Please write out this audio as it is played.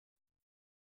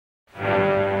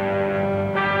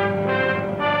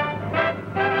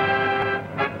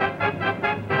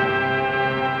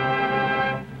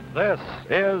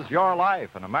is Your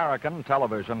Life, an American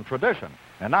television tradition.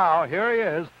 And now, here he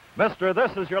is, Mr.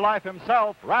 This Is Your Life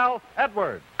himself, Ralph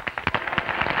Edwards.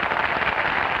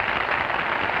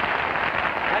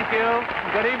 Thank you.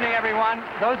 Good evening, everyone.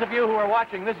 Those of you who were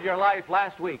watching This Is Your Life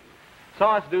last week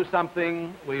saw us do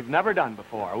something we've never done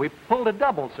before. We pulled a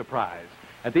double surprise.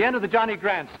 At the end of the Johnny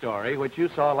Grant story, which you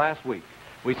saw last week,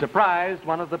 we surprised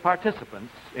one of the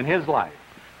participants in his life,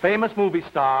 famous movie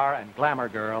star and glamour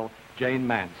girl, Jayne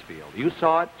Mansfield. You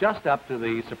saw it just up to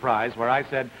the surprise where I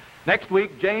said, next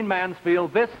week, Jayne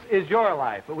Mansfield, This Is Your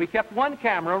Life. But we kept one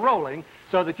camera rolling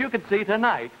so that you could see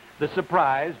tonight the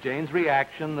surprise, Jayne's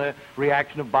reaction, the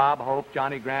reaction of Bob Hope,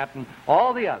 Johnny Grant, and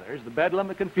all the others, the bedlam,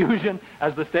 the confusion,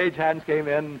 as the stagehands came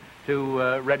in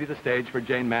to ready the stage for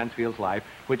Jayne Mansfield's life,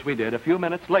 which we did a few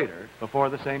minutes later before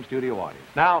the same studio audience.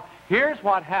 Now, here's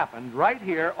what happened right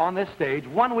here on this stage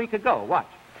 1 week ago. Watch.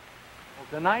 Well,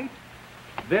 tonight,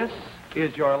 This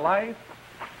Is Your Life,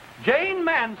 Jayne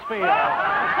Mansfield. This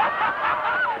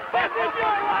is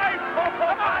your life!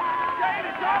 Jayne,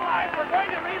 it's your life. We're going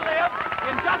to relive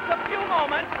in just a few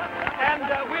moments, and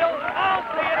we'll all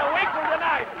see it a week from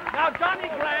tonight. Now, Johnny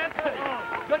Grant,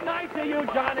 good night to you,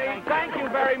 Johnny. Thank you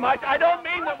very much. I don't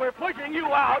mean that we're pushing you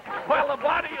out while the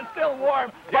body is still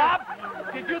warm. Bob,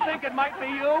 did you think it might be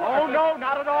you? Oh, no,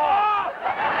 not at all.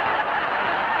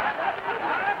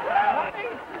 Honey?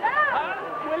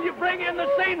 Will you bring in the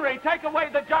scenery? Take away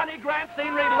the Johnny Grant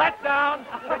scenery, let down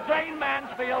the Jayne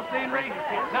Mansfield scenery.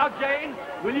 Now, Jayne,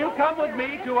 will you come with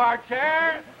me to our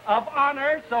chair of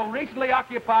honor, so recently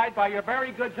occupied by your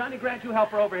very good Johnny Grant, you help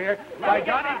her over here, by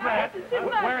Johnny Grant,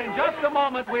 where in just a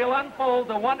moment we'll unfold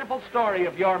the wonderful story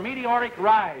of your meteoric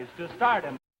rise to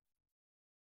stardom.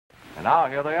 And now,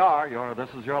 here they are, your This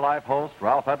Is Your Life host,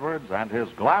 Ralph Edwards, and his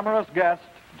glamorous guest,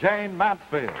 Jayne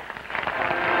Mansfield.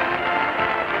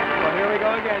 Well, here we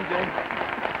go again, Jayne.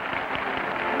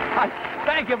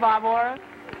 Thank you, Bob Warren.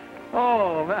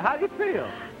 Oh, how do you feel?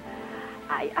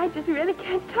 I just really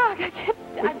can't talk.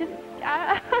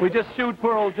 We just shooed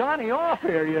poor old Johnny off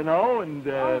here, you know, and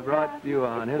brought you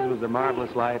on. His was a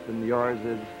marvelous life, and yours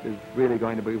is really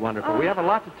going to be wonderful. We have a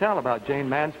lot to tell about Jayne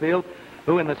Mansfield,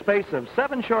 who in the space of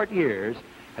 7 short years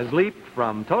has leaped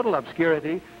from total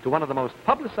obscurity to one of the most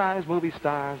publicized movie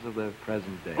stars of the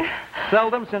present day.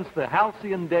 Seldom since the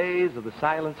halcyon days of the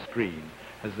silent screen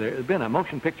has there been a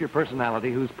motion picture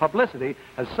personality whose publicity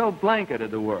has so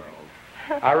blanketed the world.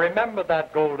 I remember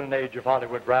that golden age of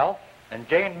Hollywood, Ralph, and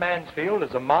Jayne Mansfield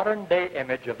is a modern-day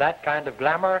image of that kind of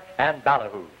glamour and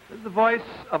ballyhoo. This is the voice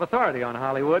of authority on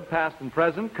Hollywood, past and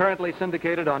present, currently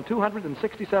syndicated on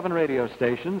 267 radio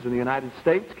stations in the United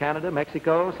States, Canada,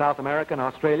 Mexico, South America, and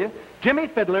Australia. Jimmy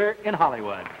Fiddler in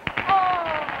Hollywood. Oh,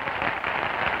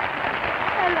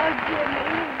 hello,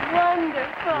 Jimmy.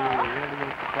 Wonderful.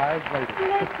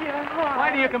 Bless your heart. Why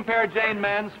do you compare Jayne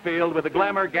Mansfield with the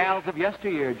glamour gals of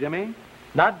yesteryear, Jimmy?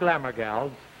 Not glamour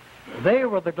gals. They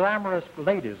were the glamorous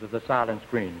ladies of the silent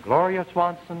screen. Gloria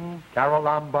Swanson, Carole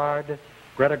Lombard,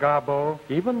 Greta Garbo,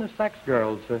 even the sex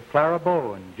girls, Clara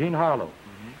Bow and Jean Harlow.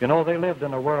 Mm-hmm. You know, they lived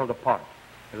in a world apart.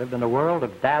 They lived in a world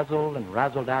of dazzle and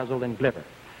razzle-dazzle and glitter.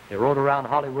 They rode around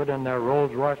Hollywood in their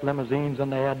Rolls-Royce limousines,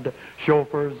 and they had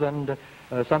chauffeurs and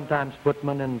sometimes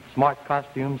footmen in smart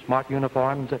costumes, smart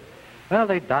uniforms. Well,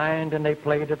 they dined and they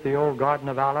played at the old Garden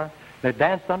of Valor. They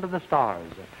danced under the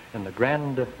stars in the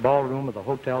grand ballroom of the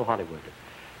Hotel Hollywood.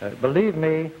 Believe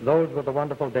me, those were the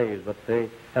wonderful days, but they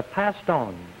have passed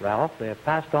on, Ralph. They have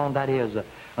passed on, that is,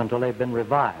 until they've been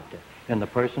revived in the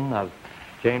person of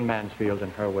Jayne Mansfield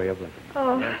and her way of living.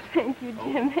 Oh, yes. Thank you,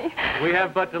 Jimmy. We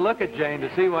have but to look at Jayne to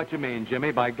see what you mean,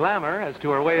 Jimmy. By glamour as to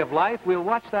her way of life, we'll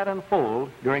watch that unfold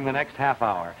during the next half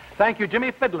hour. Thank you, Jimmy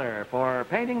Fiddler, for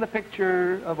painting the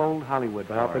picture of old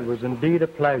Hollywood. Ralph, it was indeed a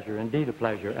pleasure, indeed a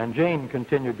pleasure. And Jayne,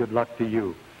 continued good luck to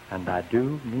you. And I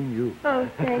do mean you. Oh,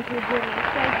 thank you, Jimmy. Thank you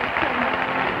so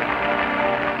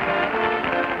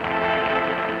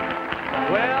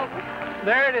much. Well,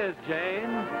 there it is,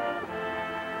 Jayne.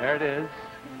 There it is.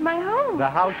 My home. The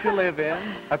house you live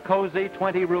in, a cozy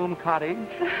 20-room cottage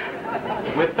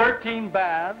with 13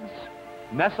 baths,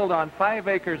 nestled on 5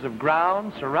 acres of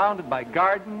ground, surrounded by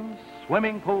gardens,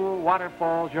 swimming pool,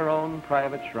 waterfalls, your own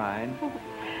private shrine.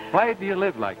 Why do you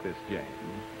live like this, Jayne?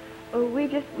 Oh, we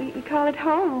call it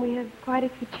home. We have quite a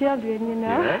few children, you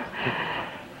know. Yes.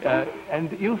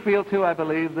 And you feel, too, I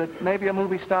believe, that maybe a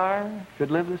movie star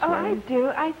should live this way? Oh, I do.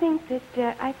 I think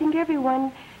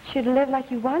everyone should live like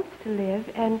he wants to live,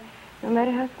 and no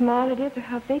matter how small it is or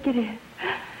how big it is.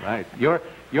 Right. Your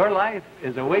life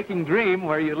is a waking dream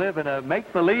where you live in a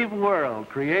make-believe world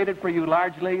created for you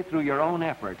largely through your own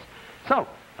efforts. So,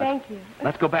 thank you.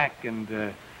 Let's go back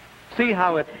and see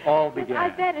how it all began. I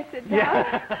better sit down.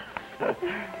 Yeah.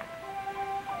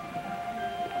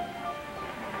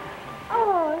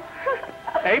 Oh.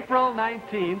 April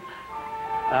 19th,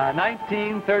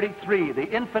 1933, the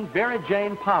infant Vera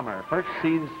Jane Palmer first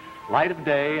sees light of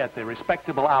day at the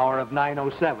respectable hour of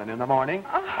 9:07 in the morning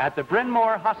at the Bryn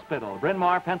Mawr Hospital, Bryn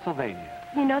Mawr, Pennsylvania.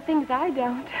 You know things I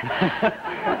don't.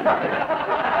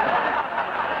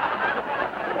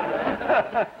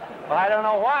 Well, I don't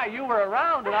know why. You were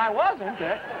around and I wasn't.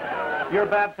 You're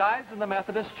baptized in the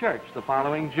Methodist Church the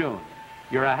following June.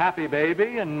 You're a happy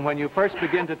baby, and when you first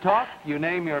begin to talk, you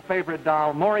name your favorite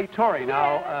doll Maury Tory.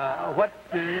 Now, what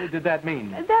did that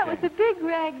mean? That was a big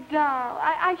rag doll.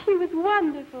 She was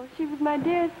wonderful. She was my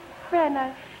dearest friend.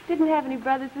 I didn't have any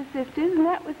brothers or sisters, and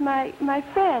that was my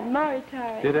friend, Maury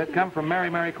Tory. Did it come from Mary,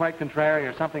 Mary, quite contrary,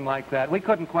 or something like that? We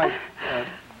couldn't quite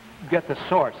get the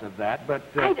source of that, but...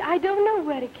 I don't know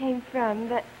where it came from,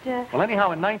 but... Well,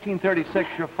 anyhow, in 1936,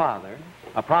 your father,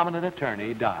 a prominent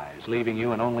attorney, dies, leaving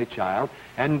you an only child,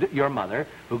 and your mother,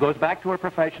 who goes back to her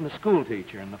profession as school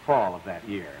teacher in the fall of that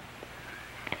year.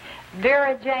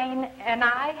 Vera Jane and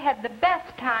I had the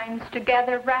best times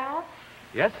together, Ralph.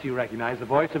 Yes, you recognize the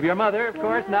voice of your mother, of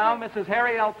course. Now, Mrs.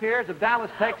 Harry L. Pierce of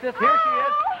Dallas, Texas. Here she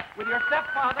is with your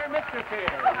stepfather, Mr. Pierce.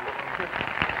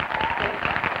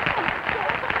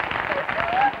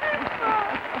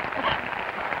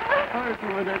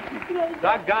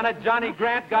 Doggone it, Johnny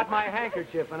Grant got my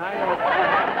handkerchief, and I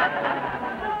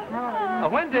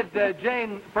don't... When did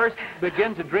Jane first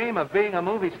begin to dream of being a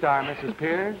movie star, Mrs.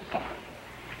 Pierce?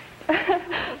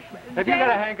 Have you got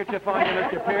a handkerchief on you,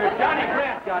 Mr. Pierce? Johnny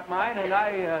Grant got mine, and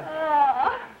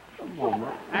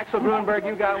Axel Grunberg,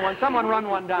 you got one. Someone run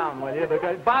one down, will you?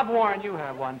 Bob Warren, you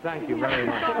have one. Thank you very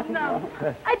much. No.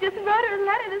 I just wrote her a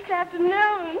letter this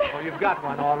afternoon. Oh, you've got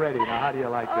one already. Now, how do you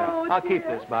like that? Oh, I'll keep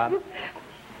this, Bob.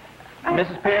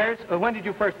 Mrs. Pierce, when did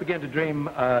you first begin to dream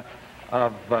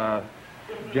of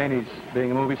Janie's being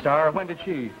a movie star, or when did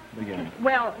she begin?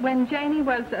 Well, when Janie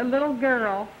was a little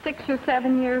girl, 6 or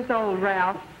 7 years old,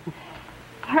 Ralph,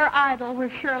 her idol was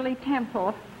Shirley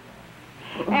Temple.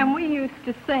 And we used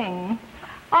to sing,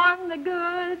 on the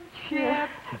good ship,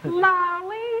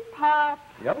 lollipop.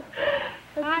 Yep.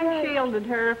 I shielded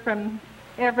her from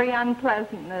every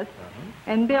unpleasantness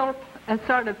and built a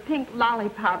sort of pink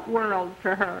lollipop world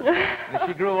for her. As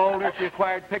she grew older, she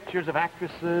acquired pictures of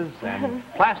actresses and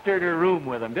plastered her room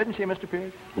with them, didn't she, Mr.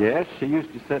 Pierce? Yes, she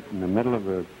used to sit in the middle of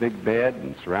a big bed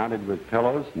and surrounded with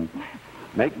pillows and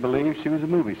make believe she was a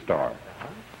movie star.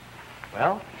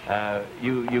 Well,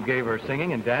 you gave her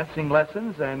singing and dancing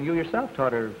lessons, and you yourself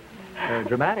taught her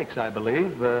dramatics, I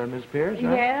believe, Ms. Pierce,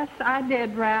 right? Yes, I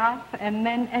did, Ralph. And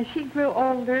then as she grew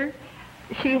older,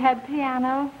 she had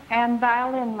piano and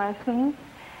violin lessons.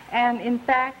 And in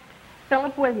fact,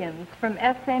 Philip Williams from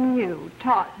SMU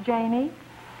taught Janie,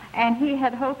 and he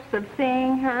had hopes of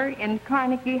seeing her in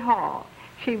Carnegie Hall.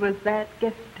 She was that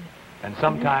gifted. And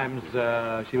sometimes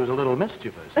she was a little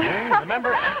mischievous.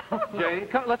 Remember, Janie,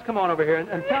 let's come on over here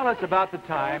and tell us about the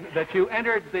time that you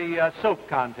entered the soap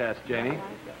contest, Janie.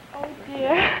 Oh,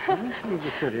 dear. You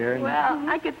just sit here. Well,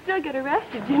 I could still get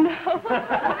arrested, you know. Oh,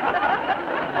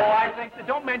 I think...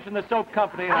 Don't mention the soap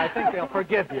company, and I think they'll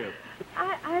forgive you.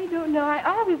 I don't know. I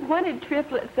always wanted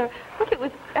triplets, or I think it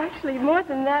was actually more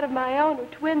than that of my own, or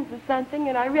twins or something,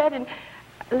 and I read in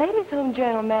Ladies' Home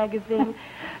Journal magazine,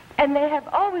 and they have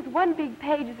always one big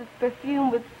page of perfume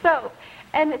with soap,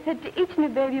 and it said, to each new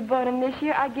baby born in this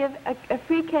year, I give a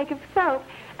free cake of soap,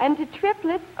 and to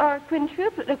triplets or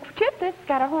triplets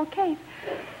got a whole case.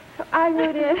 So I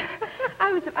wrote in,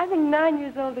 I was, I think, 9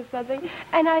 years old or something,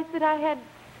 and I said I had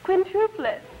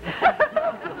quintuplets.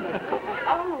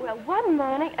 Oh, well, one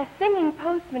morning, a singing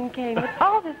postman came with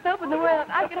all the soap in the world.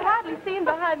 I could hardly see him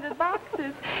behind the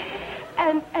boxes,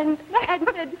 and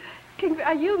said,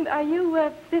 are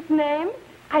you this name?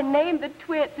 I named the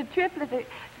triplets.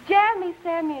 Jammy,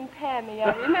 Sammy, and Pammy,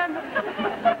 I remember.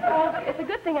 Oh, it's a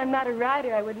good thing I'm not a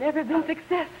writer. I would never have been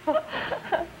successful.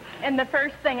 And the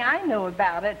first thing I knew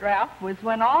about it, Ralph, was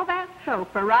when all that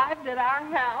soap arrived at our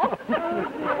house.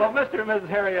 Well, Mr. and Mrs.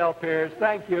 Harry L. Pierce,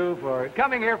 thank you for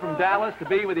coming here from Dallas to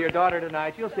be with your daughter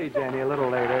tonight. You'll see Jenny a little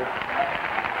later.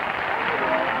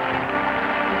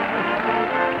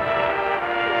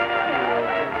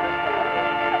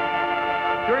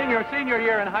 During your senior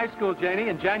year in high school, Janie,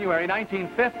 in January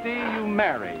 1950, you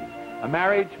married. A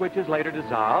marriage which is later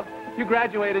dissolved. You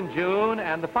graduate in June,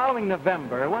 and the following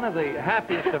November, one of the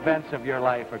happiest events of your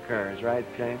life occurs, right,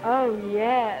 Jane? Oh,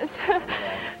 yes.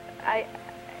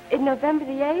 In November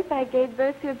the 8th, I gave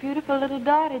birth to a beautiful little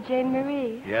daughter, Jane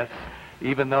Marie. Yes.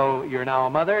 Even though you're now a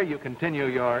mother, you continue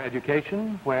your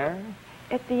education where?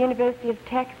 at the University of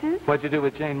Texas. What'd you do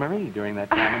with Jane Marie during that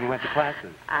time when you went to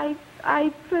classes? I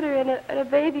put her in a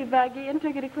baby buggy and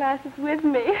took her to classes with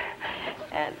me.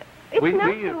 And it's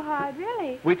not so hard,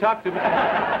 really. We talked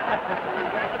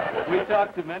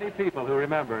to many people who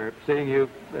remember seeing you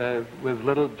with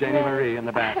little Janie Marie in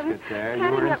the basket there.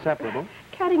 You were inseparable.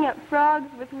 Cutting up frogs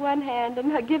with one hand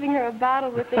and giving her a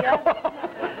bottle with the other.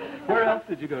 Where else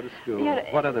did you go to school?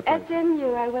 What other places?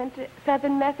 SMU. I went to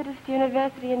Southern Methodist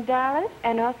University in Dallas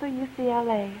and also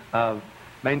UCLA.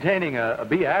 Maintaining a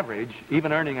B average,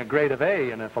 even earning a grade of A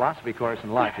in a philosophy course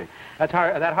in logic. That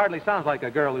hardly sounds like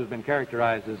a girl who's been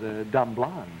characterized as a dumb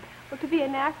blonde. Well, to be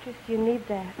an actress, you need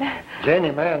that.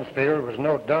 Jayne Mansfield was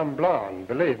no dumb blonde,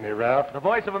 believe me, Ralph. The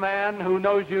voice of a man who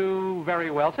knows you very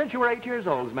well since you were 8 years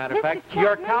old, as a matter of fact. Chapman?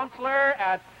 Your counselor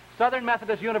at Southern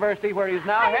Methodist University, where he's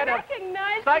now head of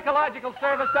psychological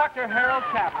service, Dr. Harold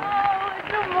Chapman. Oh,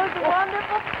 it's the most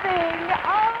wonderful thing.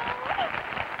 Oh,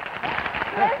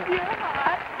 bless your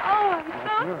heart. Oh, I'm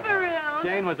so thrilled.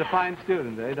 Jane was a fine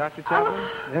student, eh, Dr. Chapman?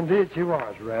 Indeed she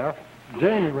was, Ralph.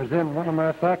 Janie was in one of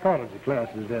my psychology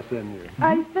classes at SMU.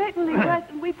 I certainly was.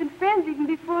 And we've been friends even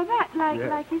before that,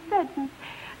 like you said,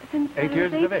 since 8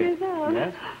 years of age. Years old.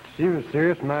 Yes. She was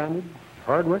serious-minded,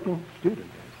 hard-working student.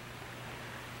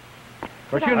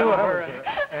 But you knew of her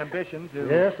ambition to...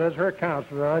 Yes, as her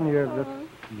counselor, I knew of this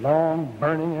long,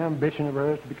 burning ambition of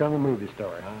hers to become a movie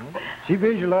star. She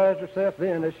visualized herself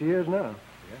then as she is now.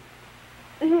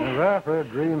 And Ralph, her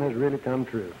dream has really come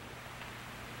true.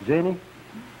 Janie,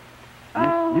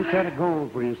 you set a goal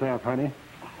for yourself, honey.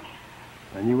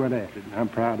 And you went after it. I'm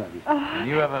proud of you. And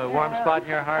you have a warm spot in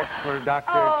your heart for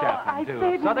Dr. Chapman,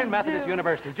 too. Southern Methodist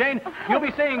University. Jane, you'll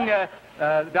be seeing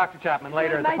Dr. Chapman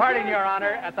later at the party in your honor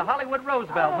at the Hollywood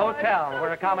Roosevelt Hotel,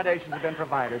 where accommodations have been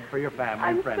provided for your family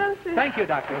and friends. So Thank you,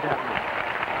 Dr. Chapman.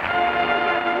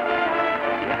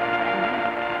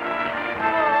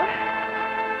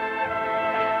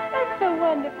 That's so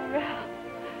wonderful, Ralph.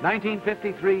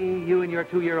 1953, you and your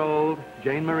 2-year-old,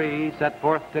 Jane Marie, set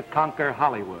forth to conquer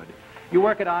Hollywood. You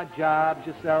work at odd jobs,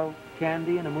 you sell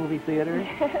candy in a movie theater.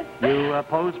 You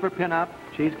pose for pin-up,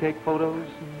 cheesecake photos.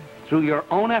 And through your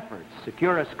own efforts,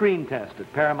 secure a screen test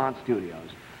at Paramount Studios.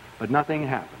 But nothing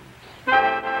happens.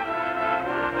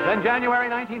 Then January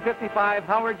 1955,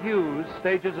 Howard Hughes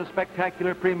stages a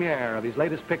spectacular premiere of his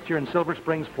latest picture in Silver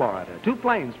Springs, Florida. 2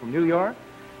 planes from New York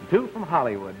and 2 from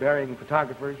Hollywood, bearing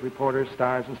photographers, reporters,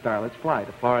 stars, and starlets, fly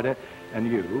to Florida. And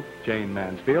you, Jayne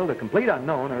Mansfield, a complete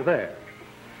unknown, are there.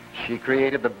 She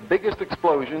created the biggest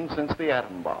explosion since the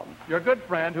atom bomb. Your good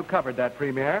friend who covered that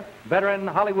premiere, veteran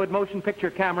Hollywood motion picture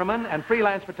cameraman and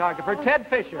freelance photographer, Ted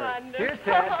Fisher. Wonderful. Here's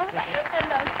Ted.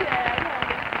 Hello, Ted.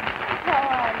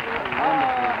 How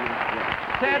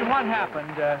are you? Ted, what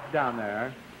happened down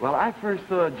there? Well, I first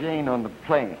saw Jane on the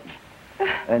plane,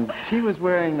 and she was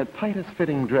wearing the tightest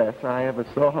fitting dress I ever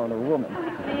saw on a woman.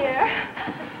 Dear.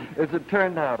 As it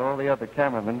turned out, all the other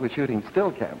cameramen were shooting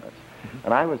still cameras.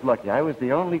 And I was lucky. I was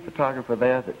the only photographer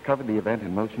there that covered the event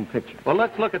in motion pictures. Well,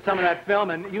 let's look at some of that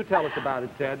film, and you tell us about it,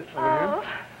 Ted. Over here.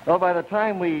 Well, by the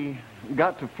time we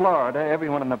got to Florida,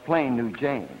 everyone on the plane knew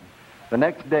Jane. The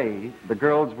next day, the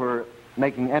girls were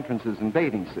making entrances in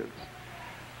bathing suits.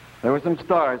 There were some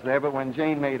stars there, but when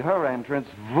Jane made her entrance,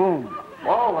 boom,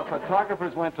 all the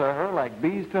photographers went to her like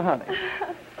bees to honey.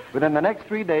 Within the next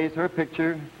 3 days, her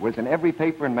picture was in every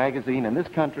paper and magazine in this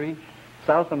country,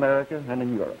 South America, and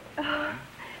in Europe. Oh,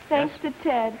 thanks to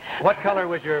Ted. What color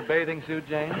was your bathing suit,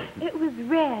 Jane? It was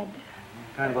red.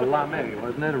 Kind of a lame,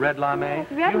 wasn't it? A red lame?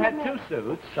 Yes, red You had lame. 2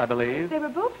 suits, I believe. They were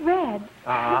both red.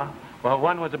 Well,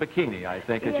 one was a bikini, I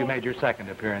think, that you Yes. made your second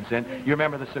appearance in. You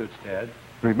remember the suits, Ted?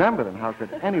 Remember them? How could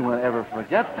anyone ever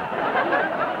forget them?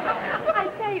 I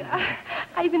tell you,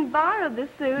 I even borrowed the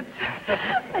suits.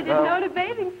 I didn't own a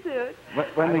bathing suit.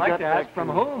 When I'd we like got to ask back from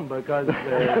whom, because...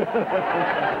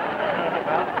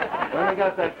 When we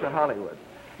got back to Hollywood,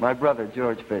 my brother,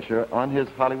 George Fisher, on his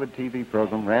Hollywood TV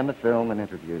program, ran the film and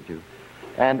interviewed you.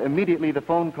 And immediately the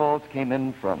phone calls came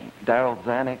in from Darryl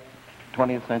Zanuck,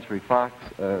 20th Century Fox,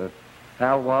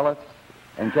 Hal Wallace,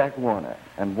 and Jack Warner.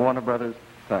 And Warner Brothers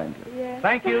signed you. Yes.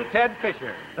 Thank you, Ted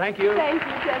Fisher. Thank you. Thank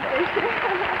you, Ted Fisher.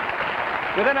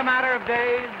 Within a matter of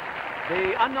days,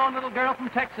 the unknown little girl from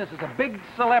Texas is a big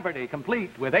celebrity,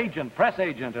 complete with agent, press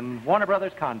agent, and Warner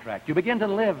Brothers contract. You begin to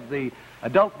live the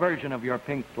adult version of your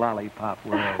pink lollipop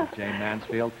world, Jayne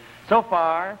Mansfield. So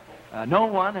far, no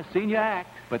one has seen you act,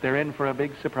 but they're in for a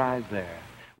big surprise there.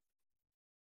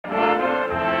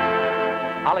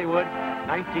 Hollywood,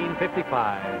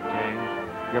 1955,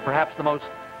 Jane. You're perhaps the most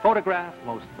photographed,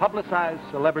 most publicized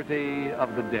celebrity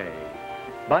of the day.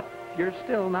 But you're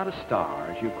still not a star,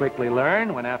 as you quickly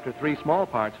learn when after 3 small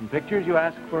parts in pictures, you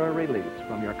ask for a release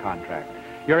from your contract.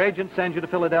 Your agent sends you to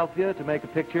Philadelphia to make a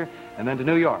picture, and then to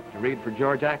New York to read for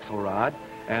George Axelrod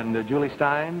and Julie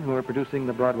Stein, who are producing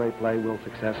the Broadway play Will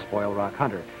Success Spoil Rock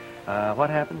Hunter. What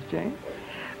happens, Jane?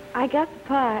 I got the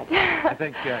part. I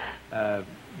think,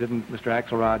 didn't Mr.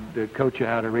 Axelrod coach you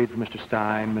how to read for Mr.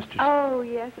 Stein, Mr. Oh,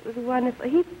 yes, it was wonderful.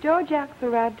 George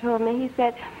Axelrod told me, he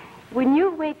said, when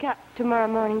you wake up tomorrow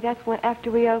morning, that's when,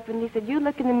 after we open, he said, you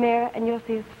look in the mirror and you'll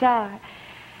see a star.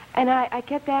 And I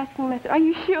kept asking myself, are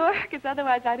you sure? Because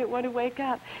otherwise I didn't want to wake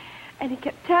up. And he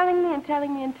kept telling me and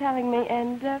telling me and telling me,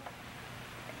 and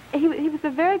he was a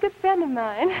very good friend of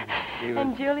mine.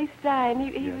 And Julie Stein,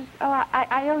 he was,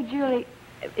 I owe Julie,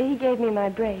 he gave me my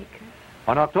break.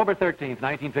 On October 13th,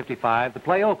 1955, the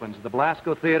play opens at the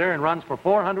Belasco Theater and runs for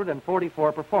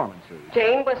 444 performances.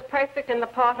 Jane was perfect in the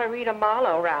part of Rita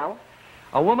Marlowe, Ralph.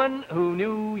 A woman who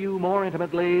knew you more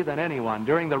intimately than anyone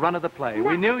during the run of the play.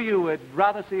 We knew you would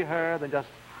rather see her than just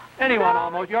anyone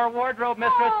almost. Your wardrobe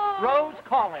mistress, Rose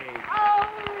Colley. Oh,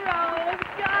 Rose,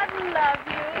 God love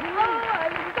you. Oh,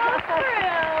 I'm so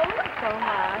thrilled. So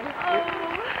high.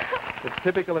 Oh. It's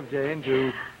typical of Jane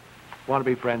to want to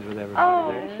be friends with everybody.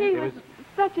 Oh, she was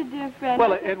such a dear friend.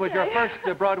 Well, it was your first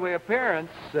Broadway appearance,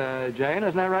 Jane,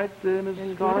 isn't that right,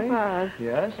 Mrs. Colley? It was.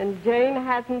 Yes. And Jane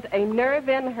hasn't a nerve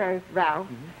in her, Ralph.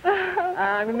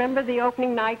 I remember the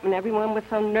opening night when everyone was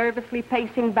so nervously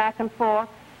pacing back and forth.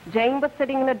 Jane was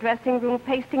sitting in the dressing room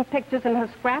pasting pictures in her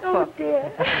scrapbook. Oh,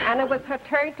 dear. And it was her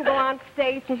turn to go on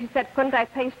stage, and she said, couldn't I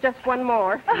paste just one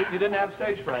more? You didn't have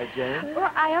stage fright, Jane? Well,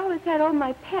 I always had all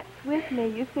my pets with me.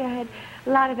 You see, I had a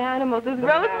lot of animals, as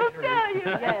Rose will tell you.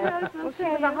 Yes. Well, she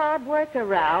was a hard worker,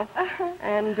 Ralph,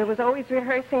 and was always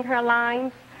rehearsing her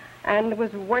lines, and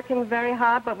was working very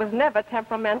hard, but was never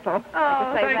temperamental.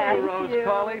 I can say that. Thank you, Rose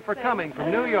Colley, for coming from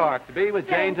New York to be with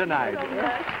Jane tonight.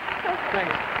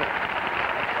 Thanks.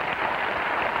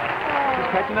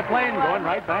 Just catching the plane, going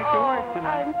right back to work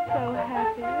tonight. I'm so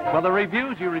happy. Well, the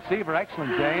reviews you receive are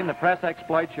excellent, Jane. The press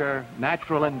exploits your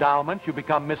natural endowments. You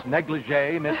become Miss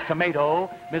Negligee, Miss Tomato,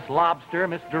 Miss Lobster,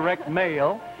 Miss Direct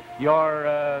Mail.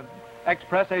 Your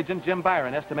ex-press agent, Jim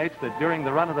Byron, estimates that during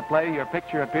the run of the play, your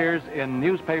picture appears in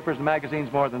newspapers and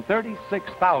magazines more than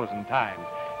 36,000 times.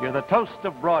 You're the toast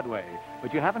of Broadway,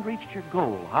 but you haven't reached your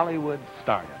goal, Hollywood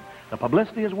stardom. The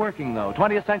publicity is working, though.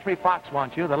 20th Century Fox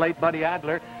wants you. The late Buddy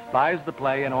Adler buys the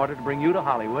play in order to bring you to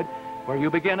Hollywood, where you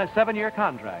begin a 7-year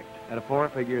contract at a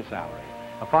 4-figure salary.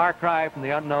 A far cry from the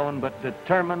unknown but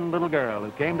determined little girl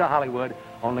who came to Hollywood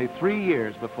only 3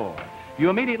 years before. You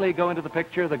immediately go into the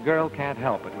picture The Girl Can't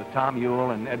Help It with Tom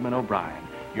Ewell and Edmund O'Brien.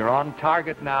 You're on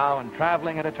target now and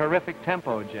traveling at a terrific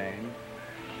tempo, Jane.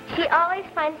 She always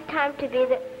finds time to be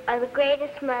the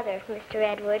greatest mother, Mr.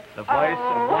 Edwards. The voice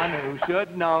of one who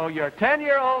should know, your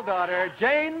 10-year-old daughter,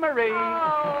 Jane Marie.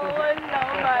 Oh, hello,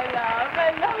 my love.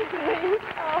 Hello, sweet.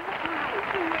 Oh,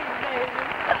 sweet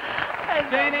baby.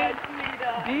 Janie,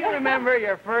 do you remember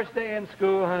your first day in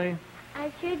school, honey?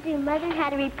 I sure do. Mother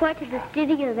had a report to the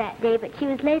studio that day, but she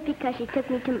was late because she took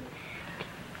me to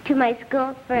my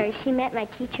school first. She met my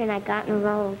teacher, and I got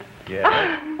enrolled.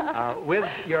 Yeah. With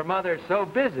your mother so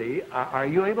busy, are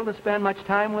you able to spend much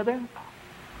time with her?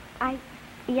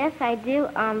 Yes, I do.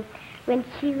 When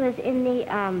she was in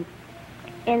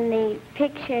the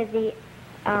picture, the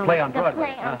play on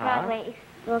Broadway. The play on Broadway,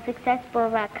 Will Successful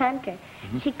Rock Hunter.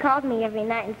 She called me every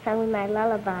night and sung me my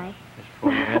lullaby.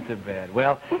 Before you went to bed.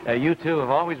 Well, you two have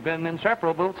always been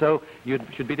inseparable, so you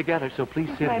should be together. So please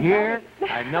sit here.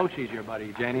 I know she's your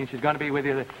buddy, Janie. She's going to be with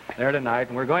you there tonight,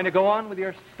 and we're going to go on with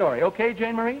your story. Okay,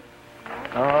 Jane Marie?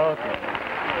 Okay.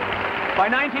 By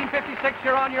 1956,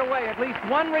 you're on your way. At least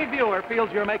one reviewer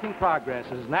feels you're making progress.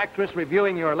 As an actress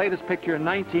reviewing your latest picture in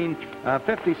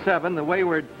 1957, The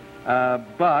Wayward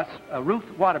Bus, Ruth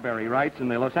Waterbury writes in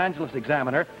the Los Angeles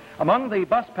Examiner, among the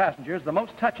bus passengers, the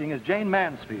most touching is Jayne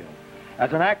Mansfield.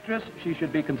 As an actress, she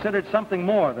should be considered something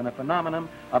more than a phenomenon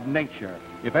of nature.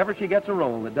 If ever she gets a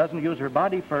role that doesn't use her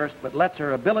body first, but lets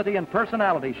her ability and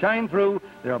personality shine through,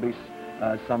 there'll be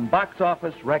some box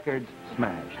office records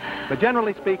smashed. But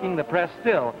generally speaking, the press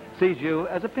still sees you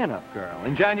as a pin-up girl.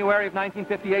 In January of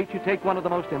 1958, you take one of the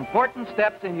most important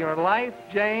steps in your life,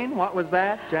 Jane. What was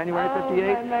that, January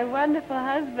 58? My wonderful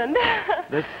husband.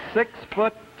 This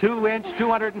 6'2",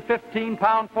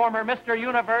 215-pound former Mr.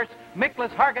 Universe,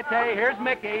 Miklas Hargitay. Here's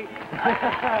Mickey.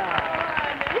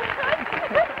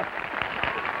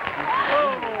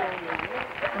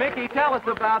 Mickey, tell us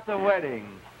about the wedding.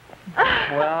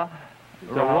 Well,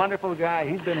 he's a wonderful guy.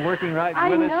 He's been working right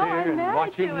with us here and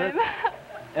watching this.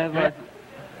 And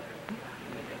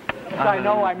I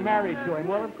know I'm married to him.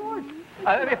 Well, of course.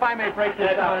 If I may break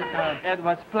this out. It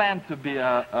was planned to be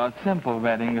a simple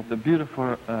wedding with the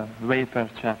beautiful vapor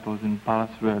chapels in Palos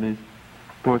Verdes,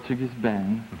 Portuguese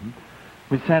band.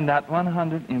 We sent out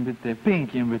 100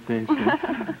 pink invitations.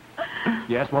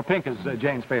 Yes, well, pink is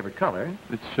Jane's favorite color.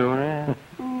 It sure is.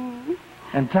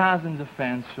 And thousands of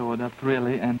fans showed up,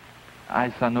 really, and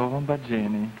I saw no one but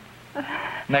Janie.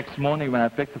 Next morning when I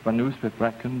picked up a newspaper,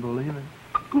 I couldn't believe it.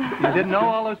 You didn't know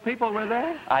all those people were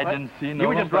there? I didn't see no You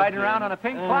were one just but riding Janie. around on a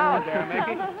pink cloud there,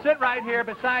 Mickey. Sit right here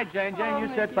beside Jane. Jane, you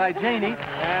sit by Janie,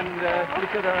 and you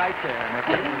sit right there,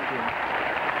 Mickey.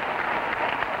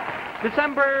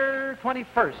 December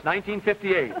 21st,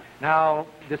 1958. Now,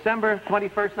 December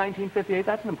 21st, 1958,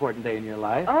 that's an important day in your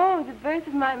life. Oh, the birth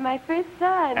of my first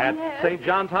son. At yes. St.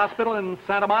 John's Hospital in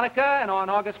Santa Monica, and on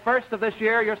August 1st of this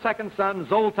year, your second son,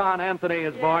 Zoltan Anthony,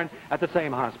 is born at the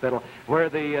same hospital, where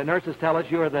the nurses tell us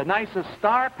you are the nicest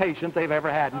star patient they've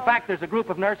ever had. In fact, there's a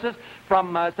group of nurses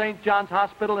from St. John's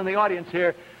Hospital in the audience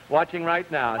here watching right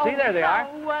now. See, there they are.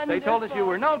 Wonderful. They told us you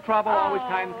were no trouble, always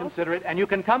kind and considerate, and you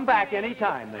can come back any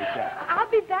time, they said. I'll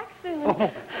be back soon.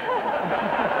 Oh.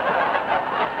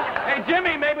 Hey,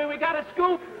 Jimmy, maybe we got a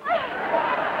scoop.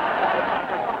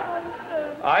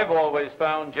 I've always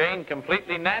found Jane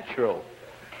completely natural,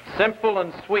 simple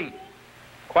and sweet.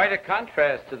 Quite a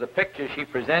contrast to the picture she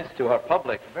presents to her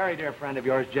public. A very dear friend of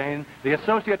yours, Jane, the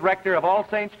Associate Rector of All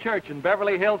Saints Church in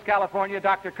Beverly Hills, California,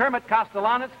 Dr. Kermit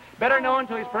Castellanos, better known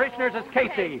to his parishioners as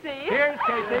Casey. Here's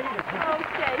Casey. Oh,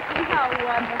 Casey, how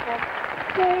wonderful.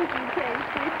 Thank you,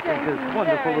 Casey. Thank you It's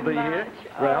wonderful to very be here.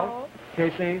 much. Well,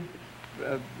 Casey,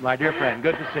 my dear friend,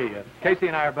 good to see you. Casey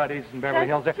and I are buddies in Beverly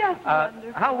Hills. That's just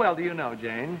wonderful. How well do you know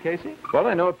Jane, Casey? Well,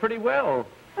 I know her pretty well.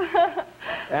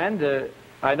 And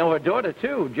I know her daughter,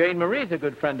 too. Jane Marie's a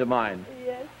good friend of mine.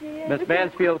 Yes, she is. Miss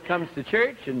Mansfield comes to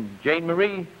church, and Jane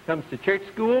Marie comes to church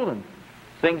school and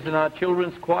sings in our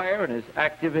children's choir and is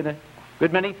active in a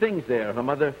good many things there. Her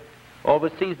mother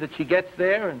always sees that she gets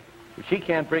there, and if she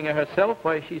can't bring her herself,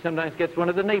 why, she sometimes gets one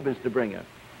of the neighbors to bring her.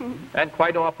 And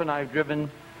quite often I've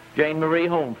driven Jane Marie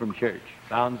home from church.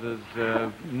 Sounds as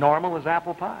normal as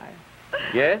apple pie.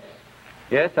 Yes,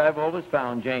 I've always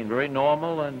found Jane very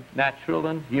normal and natural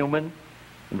and human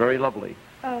and very lovely.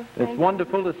 Oh, It's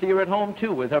wonderful to see her at home,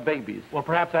 too, with her babies. Well,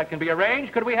 perhaps that can be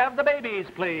arranged. Could we have the babies,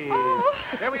 please? Oh.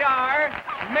 Here we are.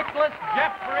 Nicholas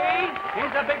Jeffrey.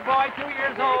 He's a big boy, 2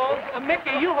 years old.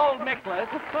 Mickey, you hold Nicholas.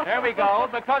 There we go.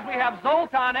 Because we have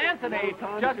Zoltan Anthony,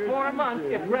 just 4 months.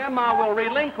 If Grandma will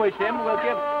relinquish him, we'll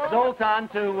give Zoltan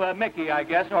to Mickey, I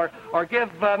guess, or give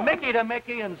Mickey to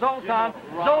Mickey and Zoltan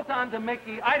to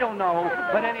Mickey. I don't know.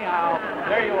 But anyhow,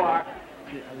 there you are.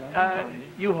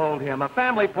 You hold him. A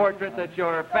family portrait that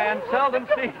your fans seldom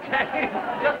see.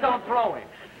 Just don't throw him.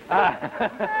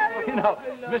 You know,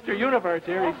 Mr. Universe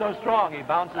here, he's so strong, he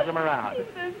bounces him around. He's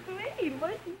so sweet.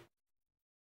 What?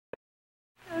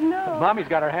 Oh, no. Mommy's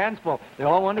got her hands full. They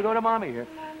all want to go to Mommy here.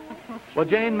 Well,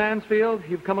 Jane Mansfield,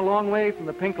 you've come a long way from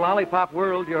the pink lollipop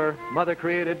world your mother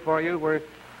created for you, where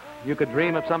you could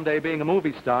dream of someday being a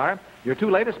movie star. Your 2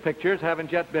 latest pictures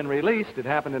haven't yet been released. It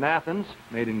happened in Athens,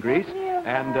 made in Greece,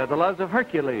 and The Loves of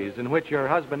Hercules, in which your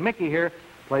husband Mickey here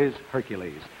plays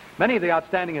Hercules. Many of the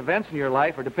outstanding events in your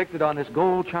life are depicted on this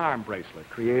gold charm bracelet,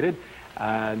 created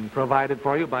and provided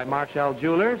for you by Marshall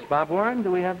Jewelers. Bob Warren,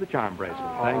 do we have the charm bracelet?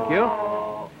 Thank you.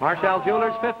 Marshall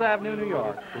Jewelers, 5th Avenue, New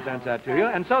York, presents that to you.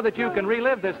 And so that you can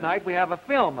relive this night, we have a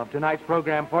film of tonight's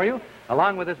program for you,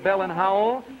 along with this Bell &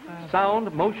 Howell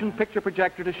sound motion picture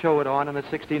projector to show it on, and the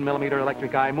 16-millimeter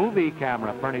electric eye movie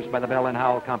camera furnished by the Bell &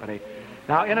 Howell Company.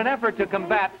 Now, in an effort to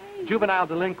combat juvenile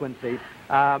delinquency,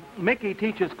 Mickey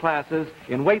teaches classes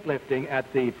in weightlifting at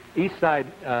the East Side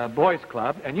Boys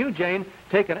Club, and you, Jane,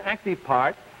 take an active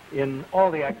part in all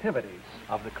the activities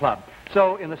of the club.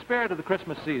 So, in the spirit of the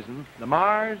Christmas season, the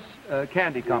Mars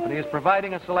Candy Company is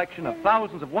providing a selection of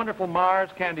thousands of wonderful Mars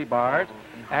candy bars.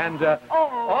 And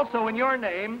also in your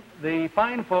name, the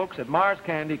fine folks at Mars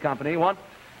Candy Company want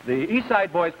the East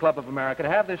Side Boys Club of America to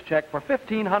have this check for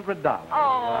 $1,500 for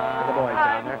the boys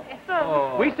down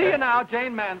there. We see you now,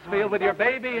 Jane Mansfield, with your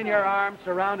baby in your arms,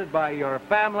 surrounded by your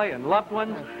family and loved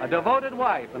ones, a devoted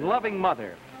wife and loving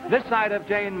mother. This side of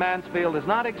Jane Mansfield is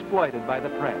not exploited by the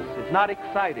press. It's not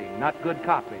exciting, not good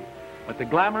copy. But the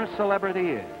glamorous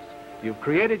celebrity is. You've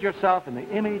created yourself in the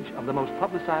image of the most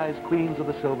publicized queens of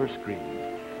the silver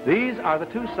screen. These are the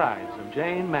 2 sides of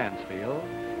Jane Mansfield,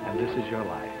 and this is your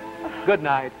life. Good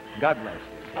night. God bless you.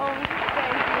 Oh, thank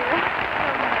you.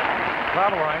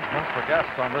 Travel arrangements for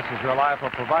guests on This Is Your Life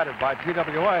are provided by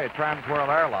TWA Transworld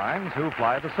Airlines, who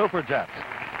fly the Superjets.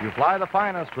 You fly the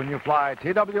finest when you fly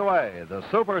TWA, the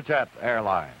Superjet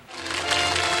Airline.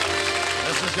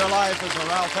 This Is Your Life is a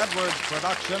Ralph Edwards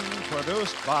production,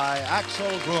 produced by Axel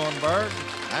Gruenberg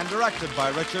and directed by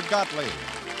Richard Gottlieb.